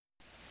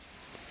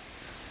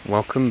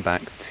Welcome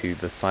back to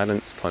the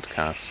Silence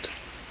Podcast.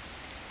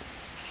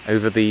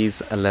 Over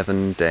these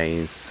 11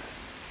 days,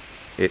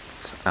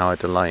 it's our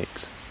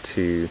delight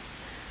to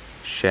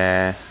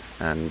share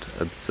and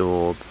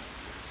absorb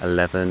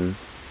 11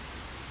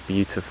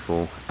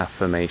 beautiful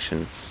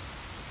affirmations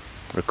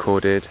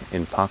recorded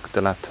in Parc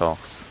de la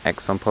Torse,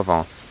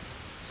 Aix-en-Provence,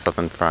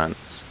 southern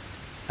France,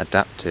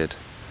 adapted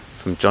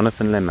from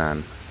Jonathan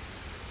Leman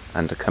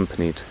and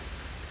accompanied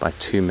by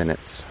 2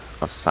 minutes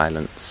of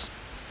silence.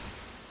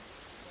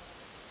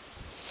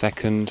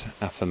 Second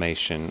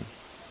affirmation: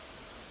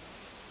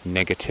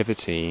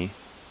 negativity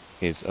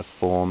is a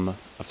form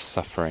of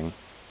suffering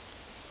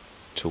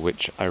to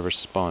which I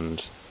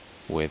respond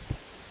with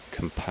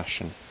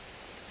compassion.